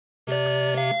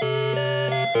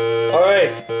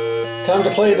Alright, time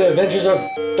to play the adventures of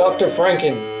Dr.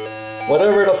 Franken.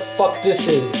 Whatever the fuck this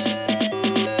is.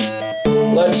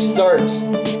 Let's start.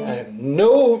 I've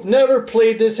never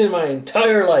played this in my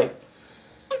entire life.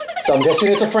 So I'm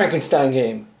guessing it's a Frankenstein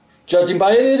game. Judging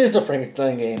by it, it is a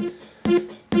Frankenstein game.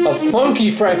 A funky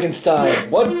Frankenstein.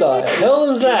 What the hell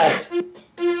is that?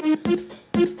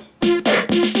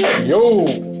 Yo!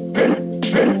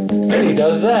 And he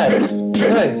does that.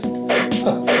 Nice.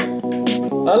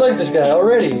 I like this guy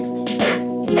already.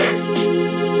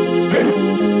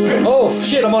 Oh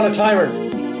shit, I'm on a timer.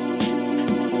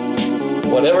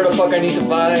 Whatever the fuck I need to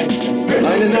find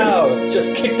it now.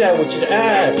 Just kick that witch's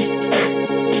ass.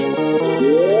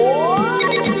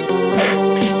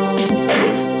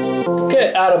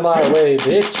 Get out of my way,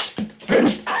 bitch.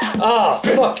 Ah,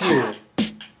 fuck you.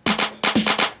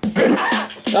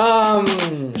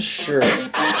 Sure.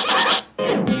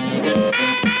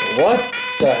 What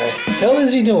the hell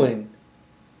is he doing?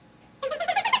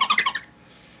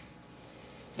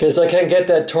 Because I can't get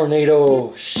that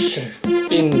tornado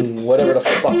in whatever the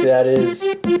fuck that is.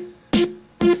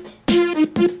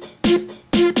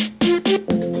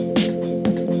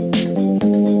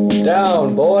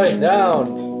 Down, boy,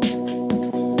 down.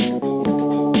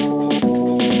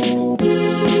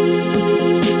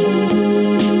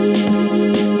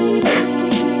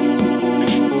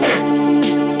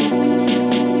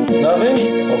 Nothing?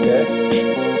 Okay.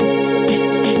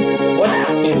 What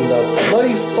in the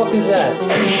bloody fuck is that?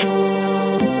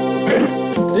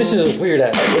 This is a weird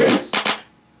ass place.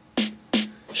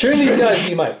 Shouldn't these guys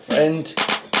be my friend?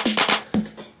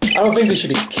 I don't think they should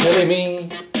be killing me.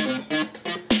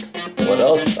 What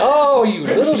else? Oh, you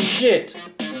little shit!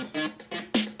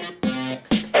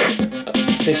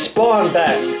 They spawn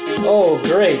back. Oh,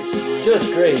 great.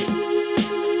 Just great.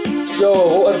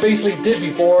 So, what I basically did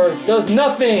before does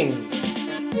nothing!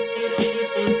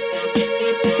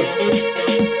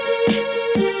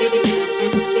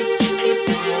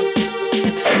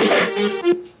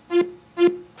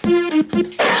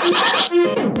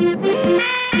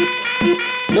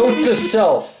 Note to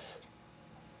self.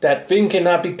 That thing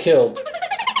cannot be killed.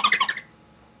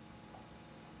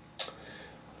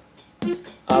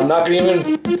 I'm not gonna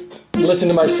even listen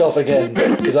to myself again,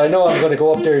 because I know I'm gonna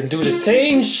go up there and do the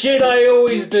same shit I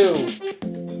always do.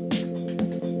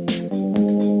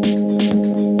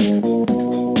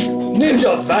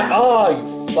 Ninja fat. Ah, you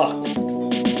fuck.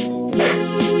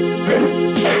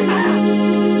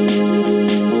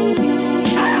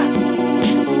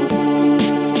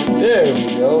 There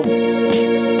we go.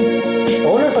 I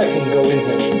wonder if I can go in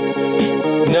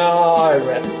here. No, I'd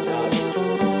rather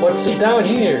not. What's down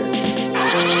here?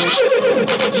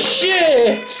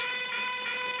 Shit!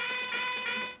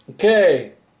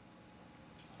 Okay.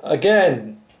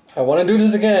 Again. I want to do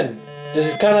this again. This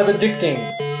is kind of addicting.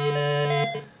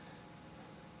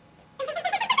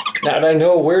 Now that I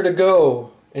know where to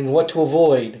go and what to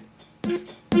avoid.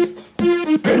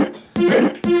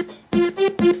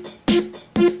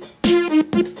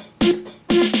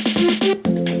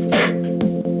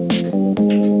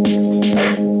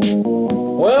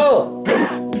 Well,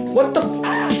 what the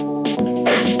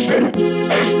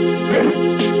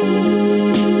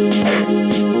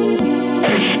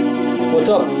What's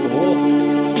up, fool?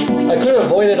 I could have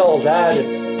avoided all that.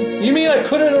 You mean I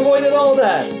could have avoided all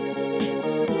that?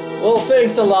 Well,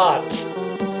 thanks a lot.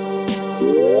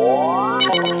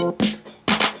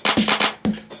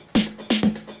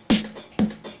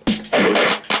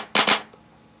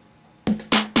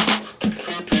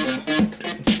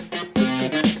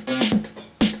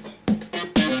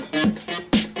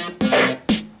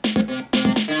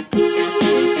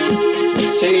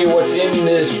 See what's in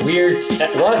this weird...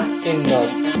 What in the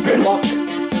fuck?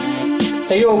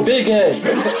 Hey, yo, big head.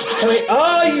 Come here.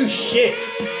 Ah, you shit!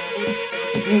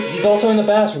 He's also in the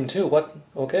bathroom, too. What?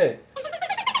 Okay.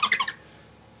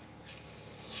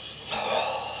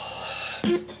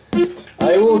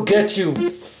 I will get you,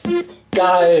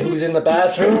 guy who's in the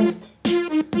bathroom. I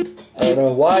don't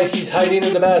know why he's hiding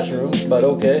in the bathroom, but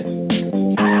okay.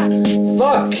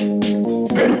 Fuck!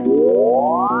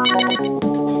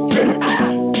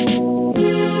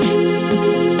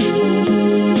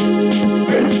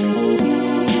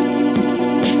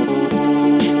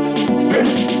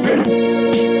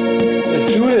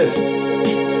 Let's do this.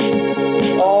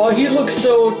 Oh, he looks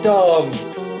so dumb.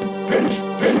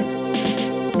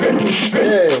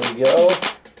 There we go.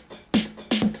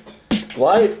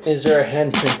 Why is there a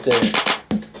handprint there?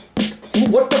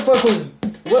 What the fuck was...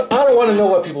 What? I don't want to know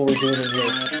what people were doing in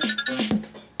here.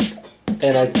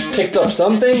 And I picked up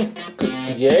something?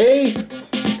 Yay!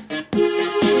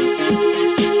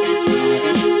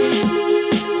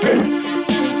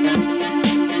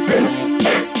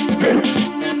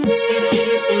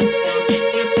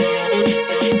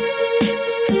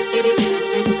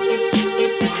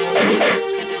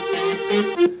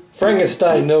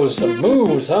 Frankenstein knows some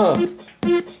moves, huh?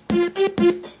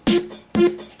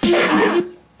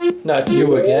 Not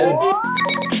you again.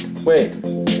 Wait,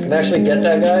 can I actually get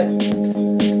that guy?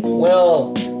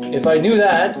 Well, if I knew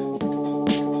that,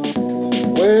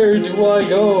 where do I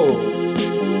go?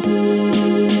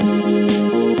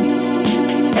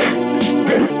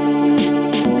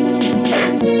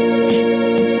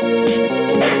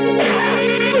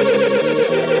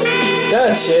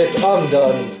 That's it, I'm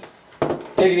done.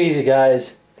 Take it easy,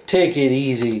 guys. Take it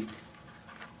easy.